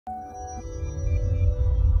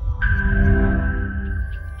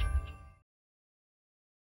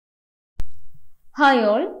Hi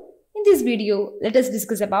all, in this video let us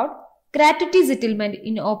discuss about gratuity settlement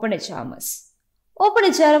in OpenHRMS.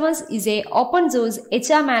 OpenHRMS is a open source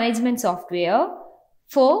HR management software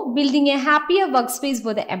for building a happier workspace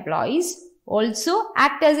for the employees. Also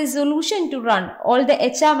act as a solution to run all the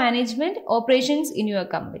HR management operations in your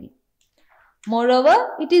company. Moreover,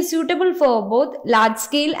 it is suitable for both large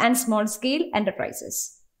scale and small scale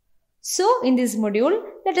enterprises. So in this module,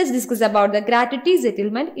 let us discuss about the gratuity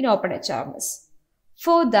settlement in OpenHRMS.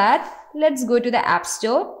 For that, let's go to the App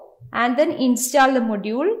Store and then install the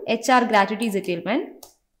module HR Gratuity Settlement.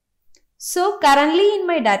 So currently in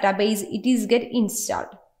my database, it is get installed.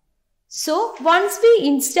 So once we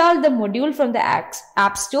install the module from the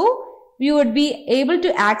App Store, we would be able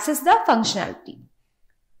to access the functionality.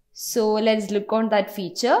 So let's look on that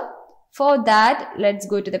feature. For that, let's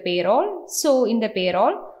go to the Payroll. So in the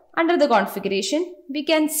Payroll, under the configuration, we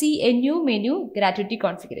can see a new menu, Gratuity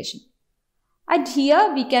Configuration. And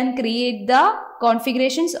here we can create the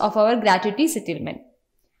configurations of our gratuity settlement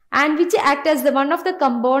and which act as the one of the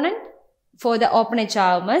component for the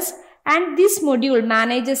OpenHRMS, and this module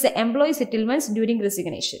manages the employee settlements during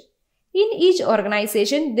resignation. In each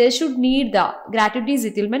organization, they should need the gratuity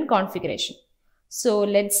settlement configuration. So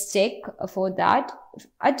let's check for that.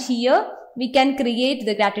 At here, we can create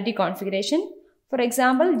the gratuity configuration. For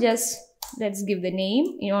example, just let's give the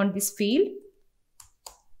name on this field.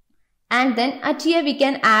 And then at here we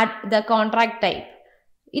can add the contract type.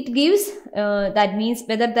 It gives, that means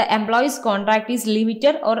whether the employee's contract is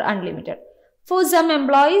limited or unlimited. For some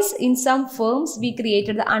employees in some firms, we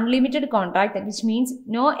created the unlimited contract, which means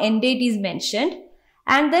no end date is mentioned.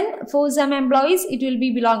 And then for some employees, it will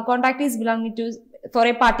be contract is belonging to for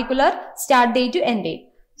a particular start date to end date.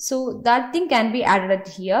 So that thing can be added at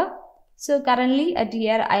here. So currently at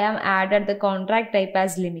here I am added the contract type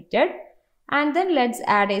as limited. And then let's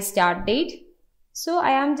add a start date. So I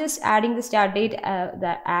am just adding the start date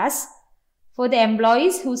as for the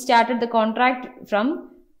employees who started the contract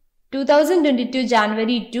from 2022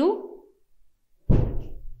 January to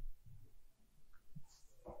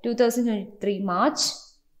 2023 March.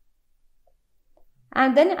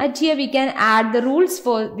 And then at here we can add the rules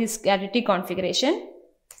for this gratuity configuration.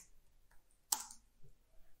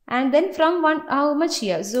 And then from how much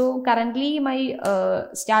here? So currently my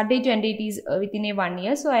start date to end date is within a 1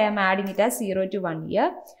 year. So I am adding it as 0 to 1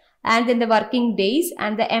 year. And then the working days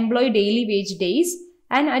and the employee daily wage days.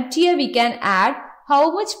 And at here we can add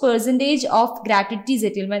how much percentage of gratuity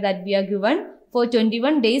settlement that we are given for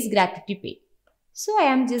 21 days gratuity pay. So I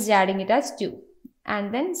am just adding it as 2.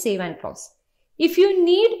 And then save and close. If you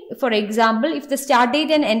need, for example, if the start date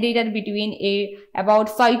and end date are between about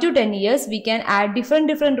 5 to 10 years, we can add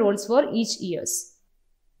different roles for each years.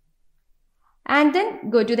 And then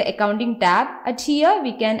go to the accounting tab. At here,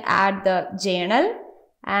 we can add the journal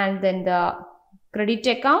and then the credit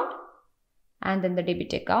account and then the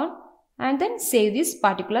debit account and then save this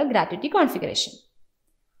particular gratuity configuration.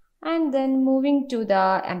 And then moving to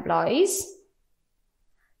the employees.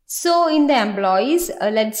 So in the employees,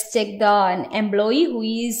 let's check the employee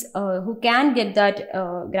who can get that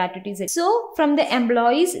gratuity settlement. So from the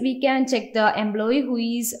employees, we can check the employee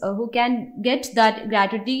who can get that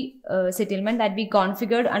gratuity settlement that we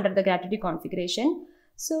configured under the gratuity configuration.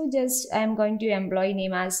 So just I am going to employee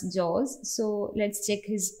name as Jaws. So let's check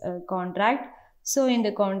his contract. So in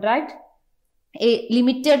the contract, a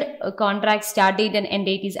limited contract start date and end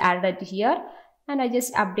date is added here. And I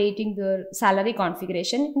just updating the salary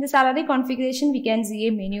configuration. In the salary configuration, we can see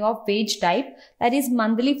a menu of wage type, that is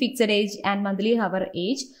monthly fixed age and monthly hour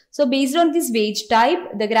age. So based on this wage type,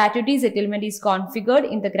 the gratuity settlement is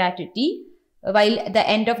configured in the gratuity while at the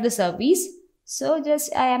end of the service. So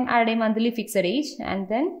just I am adding monthly fixed age and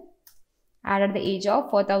then added the age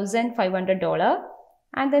of $4,500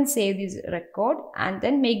 and then save this record and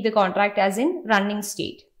then make the contract as in running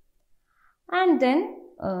state. And then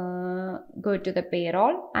go to the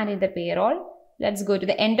payroll, and in the payroll, let's go to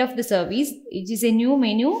the end of the service, which is a new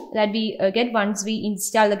menu that we get once we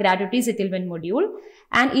install the gratuity settlement module.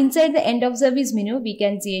 And inside the end of service menu, we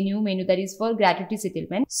can see a new menu that is for gratuity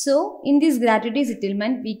settlement. So in this gratuity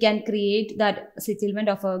settlement, we can create that settlement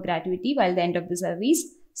of our gratuity while the end of the service.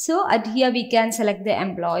 So at here we can select the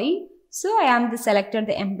employee. So I am selected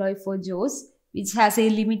the employee for Joe's, which has a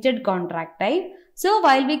limited contract type. So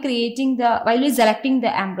while we selecting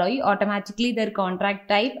the employee, automatically their contract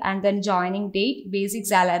type and then joining date, basic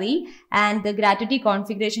salary and the gratuity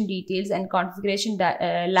configuration details and configuration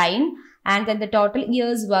line and then the total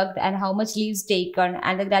years worked and how much leaves taken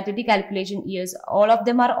and the gratuity calculation years, all of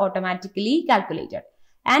them are automatically calculated.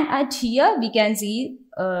 And at here we can see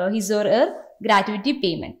his or her gratuity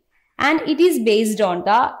payment. and it is based on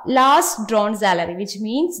the last drawn salary, which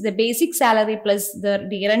means the basic salary plus the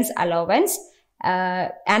recurrence allowance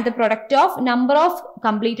and the product of number of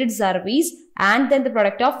completed surveys and then the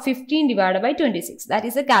product of 15 divided by 26. That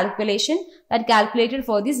is a calculation that calculated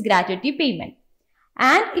for this gratuity payment.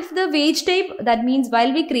 And if the wage type, that means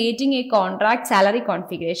while we creating a contract salary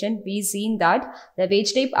configuration, we seen that the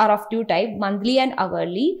wage type are of two types, monthly and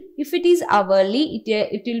hourly. If it is hourly,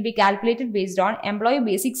 it will be calculated based on employee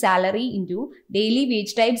basic salary into daily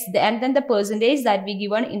wage types and then the percentage that we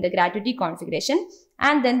given in the gratuity configuration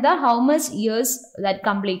and then the how much years that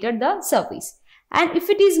completed the service. And if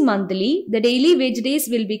it is monthly, the daily wage days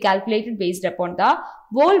will be calculated based upon the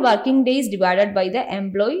whole working days divided by the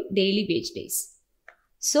employee daily wage days.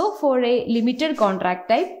 So, for a limited contract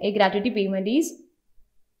type, a gratuity payment is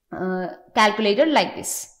calculated like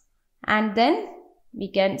this. And then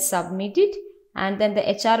we can submit it and then the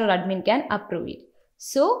HR or admin can approve it.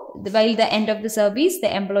 So, while the end of the service,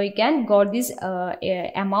 the employee can got this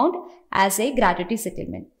amount as a gratuity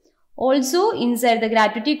settlement. Also, inside the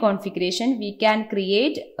gratuity configuration, we can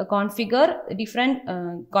create configure different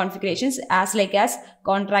configurations as like as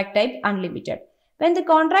contract type unlimited. When the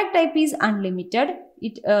contract type is unlimited,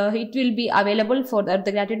 it will be available for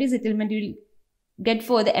the gratuity settlement will get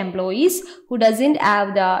for the employees who doesn't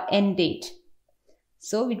have the end date.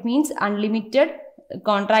 So it means unlimited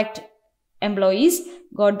contract employees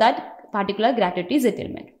got that particular gratuity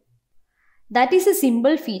settlement. That is a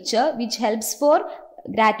simple feature which helps for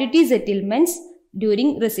gratuity settlements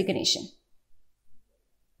during resignation.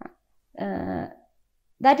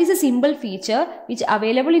 That is a simple feature which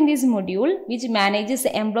available in this module which manages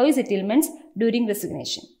the employee settlements during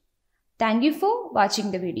resignation. Thank you for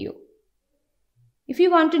watching the video. If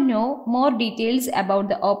you want to know more details about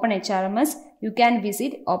the OpenHRMS, you can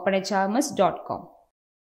visit openhrms.com.